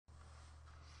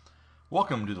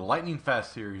Welcome to the Lightning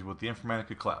Fast series with the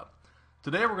Informatica Cloud.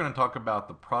 Today we're going to talk about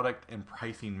the product and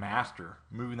pricing master,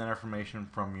 moving that information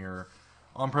from your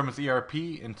on-premise ERP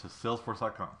into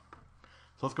Salesforce.com.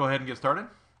 So let's go ahead and get started.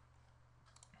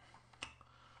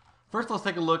 First, let's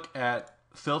take a look at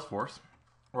Salesforce.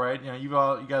 Right, you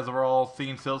guys have all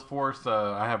seen Salesforce.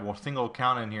 I have a single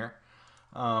account in here,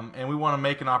 and we want to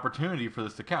make an opportunity for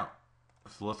this account.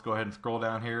 So let's go ahead and scroll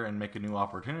down here and make a new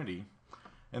opportunity.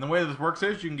 And the way this works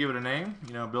is you can give it a name,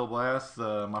 Bill Blass,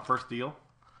 my first deal.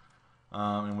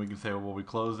 And we can say, well, we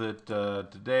close it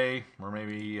today or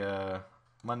maybe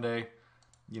Monday,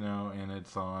 and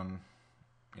it's on,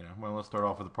 well, let's start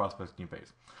off with the prospecting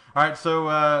phase. All right,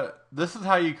 so this is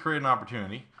how you create an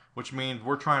opportunity, which means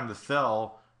we're trying to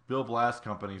sell Bill Blass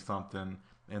Company something,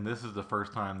 and this is the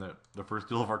first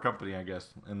deal of our company, I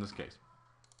guess, in this case.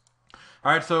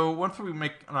 All right, so once we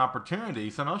make an opportunity,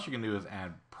 something else you can do is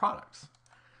add products.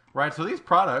 Right, so these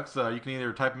products, you can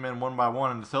either type them in one by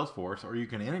one into Salesforce, or you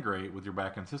can integrate with your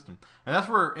backend system. And that's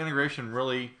where integration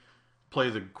really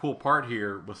plays a cool part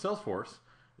here with Salesforce,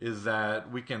 is that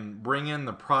we can bring in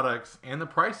the products and the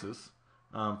prices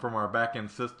from our backend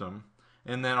system.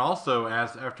 And then also,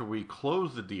 after we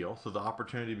close the deal, so the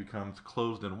opportunity becomes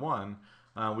closed in one,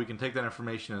 we can take that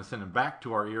information and send it back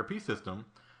to our ERP system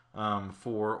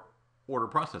for order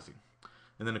processing.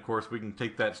 And then, of course, we can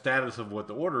take that status of what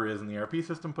the order is in the ERP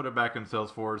system, put it back in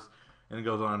Salesforce, and it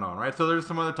goes on, right? So there's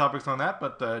some other topics on that,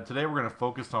 but today we're going to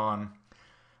focus on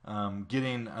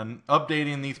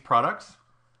updating these products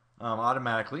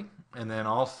automatically, and then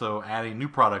also adding new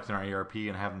products in our ERP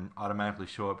and have them automatically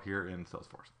show up here in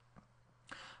Salesforce.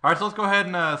 All right, so let's go ahead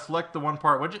and select the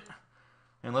one-part widget,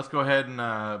 and let's go ahead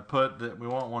and put that we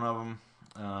want one of them,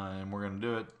 and we're going to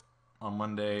do it on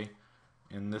Monday.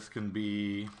 And this can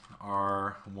be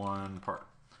our one part.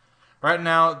 Right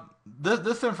now,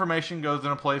 this information goes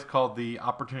in a place called the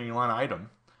opportunity line item.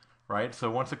 Right, so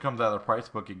once it comes out of the price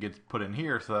book, it gets put in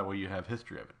here, so that way you have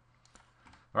history of it.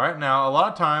 All right, now a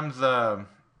lot of times,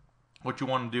 what you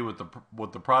want to do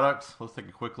with the products. Let's take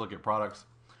a quick look at products.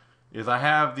 Is I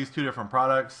have these two different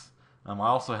products. I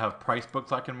also have price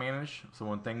books I can manage. So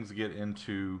when things get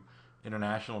into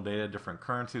international data, different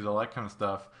currencies, all that kind of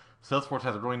stuff, Salesforce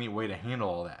has a really neat way to handle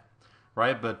all that,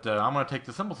 right? But I'm going to take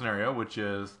the simple scenario, which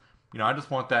is, I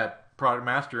just want that product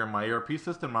master in my ERP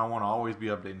system. I want to always be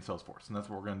updating Salesforce, and that's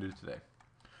what we're going to do today.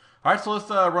 All right, so let's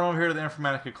run over here to the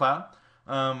Informatica Cloud.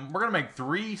 We're going to make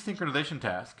 3 synchronization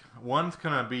tasks. One's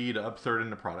going to be to upsert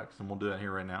into products, and we'll do that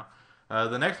here right now.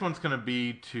 The next one's going to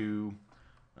be to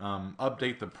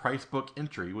update the price book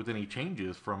entry with any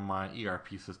changes from my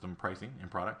ERP system pricing and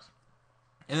products.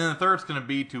 And then the third is going to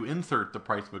be to insert the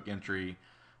price book entry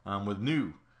with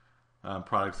new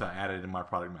products I added in my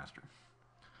product master.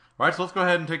 All right, so let's go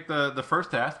ahead and take the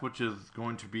first task, which is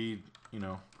going to be,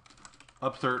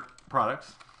 upsert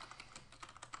products.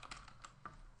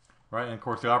 Right, and of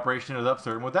course the operation is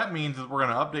upsert. And what that means is we're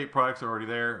going to update products that are already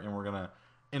there, and we're going to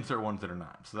insert ones that are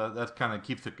not. So that kind of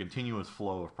keeps a continuous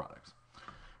flow of products.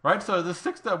 Right, so the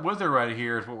 6-step wizard right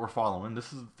here is what we're following.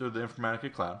 This is through the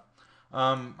Informatica Cloud.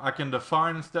 I can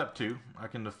define in step 2, I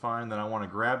can define that I want to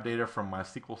grab data from my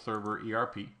SQL Server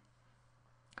ERP.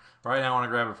 Right now I want to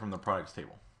grab it from the products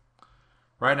table.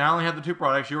 Right now I only have the 2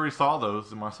 products. You already saw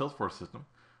those in my Salesforce system.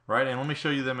 Right, and let me show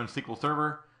you them in SQL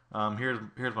Server.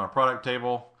 Here's my product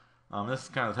table. This is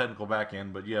kind of technical back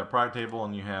end, but you have product table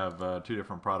and you have 2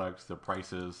 different products, the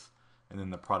prices, and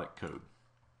then the product code.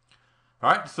 All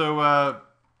right, so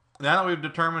now that we've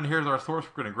determined here's our source,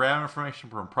 we're going to grab information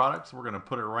from products. We're going to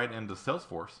put it right into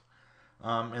Salesforce.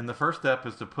 And the first step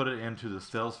is to put it into the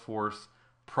Salesforce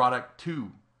product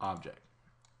 2 object.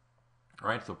 All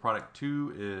right, so product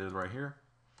 2 is right here.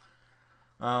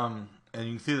 And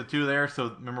you can see the 2 there.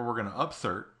 So remember, we're going to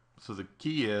upsert. So the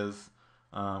key is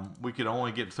we could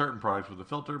only get certain products with a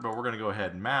filter, but we're going to go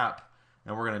ahead and map.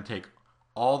 And we're going to take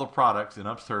all the products and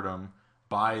upsert them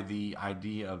by the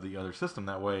ID of the other system.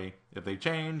 That way, if they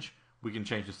change, we can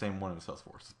change the same one in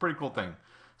Salesforce. It's a pretty cool thing.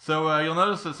 So you'll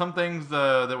notice that some things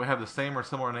that would have the same or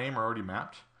similar name are already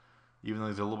mapped. Even though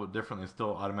these are a little bit different, they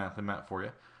still automatically map for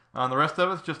you. The rest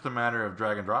of it's just a matter of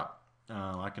drag and drop.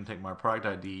 I can take my product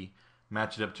ID,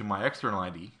 match it up to my external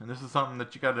ID. And this is something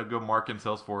that you got to go mark in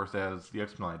Salesforce as the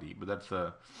external ID. But that's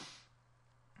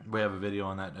we have a video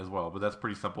on that as well. But that's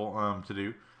pretty simple to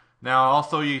do. Now,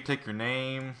 also, you take your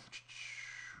name.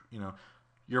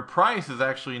 Your price is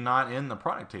actually not in the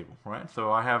product table, right?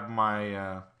 So I have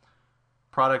my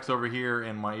products over here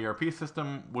in my ERP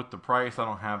system with the price. I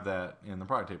don't have that in the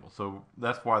product table. So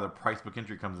that's why the price book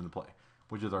entry comes into play,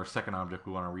 which is our second object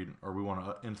we want to read or we want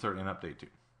to insert and update to.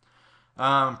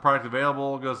 Product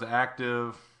available goes to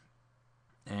active.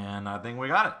 And I think we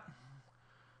got it.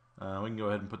 We can go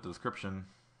ahead and put the description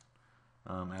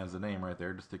as the name right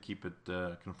there, just to keep it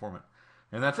conformant.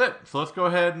 And that's it. So let's go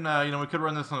ahead and, we could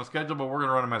run this on a schedule, but we're going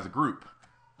to run them as a group,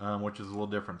 which is a little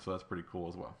different. So that's pretty cool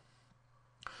as well.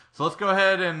 So let's go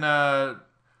ahead and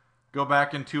go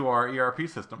back into our ERP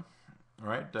system,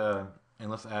 right? And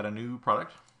let's add a new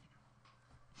product.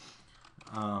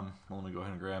 Let me go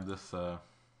ahead and grab this. There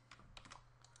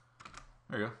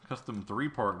you go, custom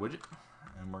 3-part widget,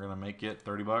 and we're going to make it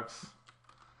 $30.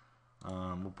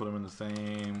 We'll put them in the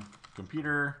same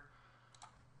computer.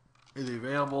 Is he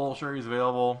available? Sure, he's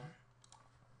available.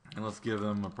 And let's give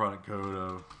them a product code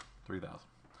of 3000.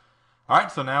 All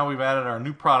right, so now we've added our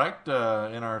new product in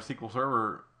our SQL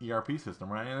Server ERP system,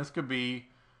 right? And this could be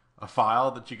a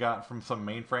file that you got from some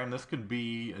mainframe. This could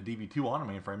be a DB2 on a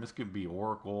mainframe. This could be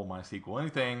Oracle, MySQL,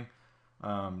 anything.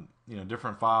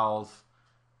 Different files.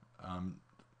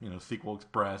 SQL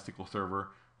Express, SQL Server.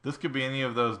 This could be any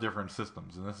of those different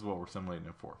systems, and this is what we're simulating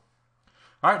it for.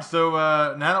 All right, so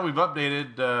now that we've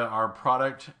updated our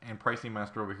product and pricing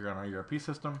master over here on our ERP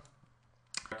system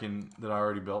that I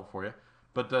already built for you.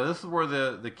 But this is where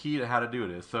the key to how to do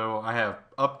it is. So I have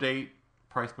update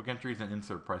price book entries and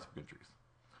insert price book entries.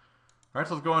 All right,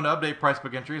 so let's go into update price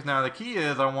book entries. Now the key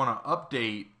is I want to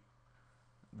update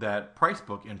that price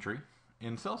book entry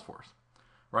in Salesforce,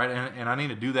 right? And I need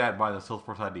to do that by the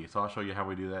Salesforce ID. So I'll show you how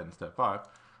we do that in step 5.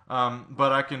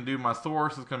 But I can do my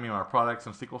source. It's going to be my products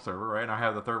and SQL Server, right? And I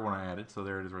have the third one I added, so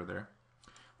there it is right there.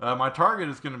 My target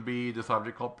is going to be this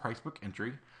object called price book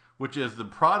entry, which is the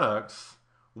products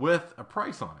with a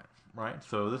price on it, right?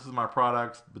 So this is my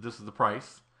products, but this is the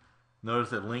price.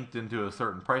 Notice it linked into a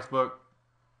certain price book,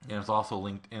 and it's also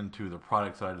linked into the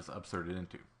products that I just upserted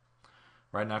into.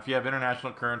 Right now, if you have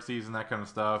international currencies and that kind of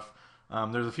stuff,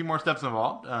 there's a few more steps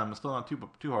involved. It's still not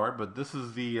too hard, but this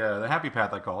is the happy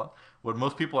path, I call it. What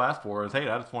most people ask for is, hey,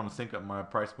 I just want to sync up my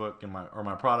price book and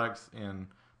my products in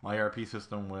my ERP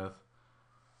system with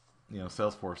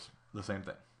Salesforce, the same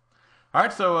thing. All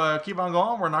right, so keep on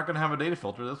going. We're not going to have a data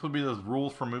filter. This would be those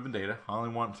rules for moving data. I only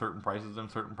want certain prices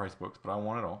and certain price books, but I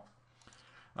want it all.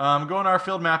 Go into our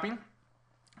field mapping.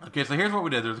 Okay, so here's what we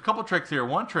did. There's a couple tricks here.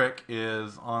 One trick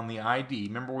is on the ID.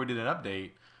 Remember we did an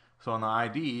update. So on the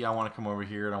ID, I want to come over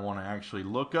here and I want to actually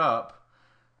look up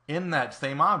in that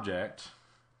same object,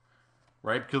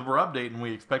 right? Because we're updating,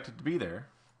 we expect it to be there,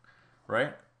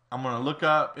 right? I'm going to look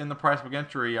up in the price book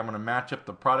entry. I'm going to match up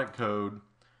the product code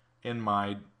in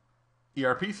my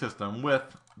ERP system with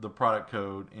the product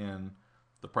code in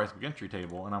the price book entry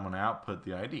table, and I'm going to output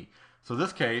the ID. So in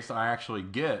this case, I actually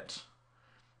get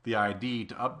the ID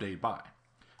to update by.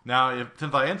 Now,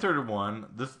 since I inserted one,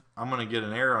 I'm going to get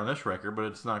an error on this record, but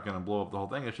it's not going to blow up the whole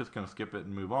thing. It's just going to skip it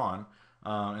and move on,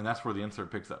 and that's where the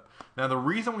insert picks up. Now, the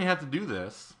reason we have to do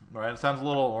this, right? It sounds a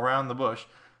little around the bush,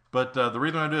 but the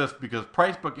reason I do this is because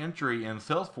price book entry in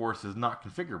Salesforce is not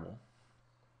configurable.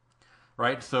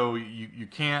 Right, so you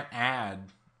can't add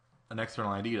an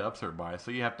external ID to upsert by, so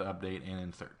you have to update and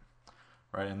insert,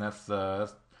 right? And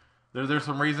there's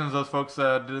some reasons those folks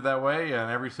did it that way, and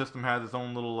every system has its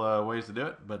own little ways to do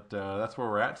it, but that's where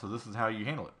we're at. So this is how you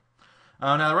handle it.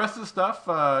 Now the rest of the stuff,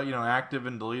 active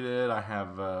and deleted. I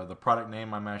have the product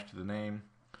name I matched to the name.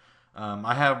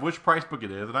 I have which price book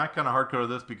it is, and I kind of hard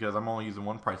coded this because I'm only using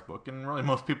one price book, and really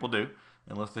most people do,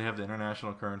 unless they have the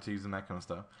international currencies and that kind of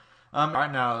stuff. All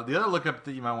right, now the other lookup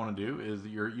that you might want to do is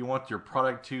you want your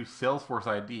product to Salesforce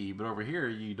ID, but over here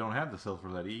you don't have the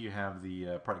Salesforce ID. You have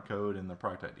the product code and the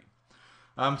product ID.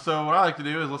 So what I like to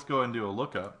do is let's go and do a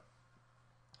lookup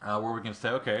where we can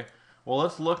say, okay, well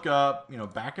let's look up,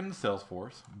 back into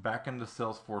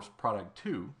Salesforce product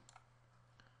 2,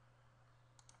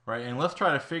 right? And let's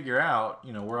try to figure out,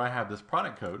 where I have this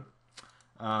product code.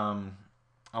 I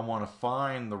want to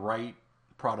find the right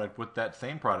product with that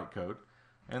same product code.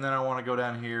 And then I want to go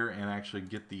down here and actually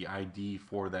get the ID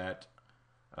for that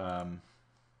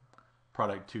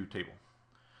product 2 table.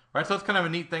 All right, so it's kind of a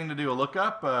neat thing to do a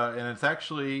lookup, and it's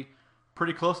actually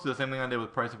pretty close to the same thing I did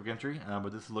with price book entry,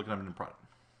 but this is looking up in the product.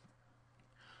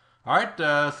 All right,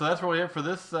 so that's really it for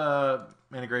this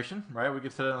integration, right? We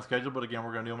could set it on a schedule, but again,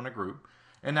 we're going to do them in a group.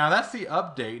 And now that's the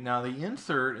update. Now the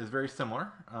insert is very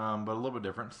similar, but a little bit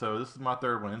different. So this is my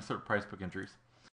third one, insert price book entries.